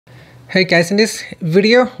Hey guys, in this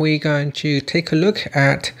video we're going to take a look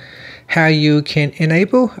at how you can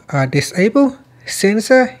enable or disable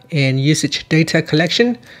sensor and usage data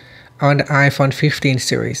collection on the iPhone 15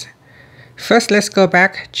 series. First, let's go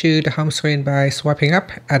back to the home screen by swiping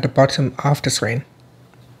up at the bottom of the screen.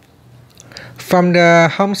 From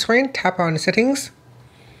the home screen, tap on Settings.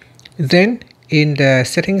 Then in the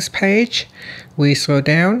Settings page, we scroll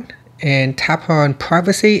down and tap on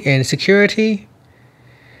Privacy and Security.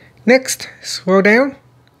 Next, scroll down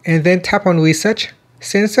and then tap on Research,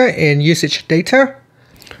 Sensor and Usage Data.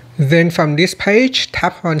 Then from this page,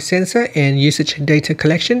 tap on Sensor and Usage Data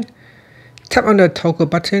Collection. Tap on the toggle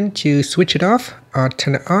button to switch it off or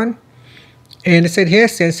turn it on. And it said here,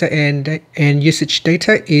 Sensor and Usage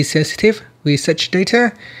Data is sensitive research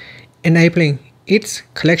data. Enabling its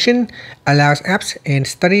collection allows apps and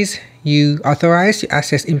studies you authorize to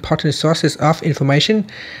access important sources of information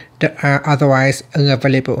that are otherwise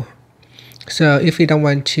unavailable. So if you don't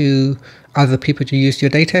want other people to use your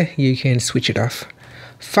data, you can switch it off.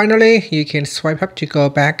 Finally, you can swipe up to go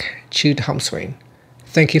back to the home screen.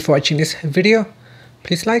 Thank you for watching this video.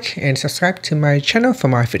 Please like and subscribe to my channel for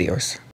more videos.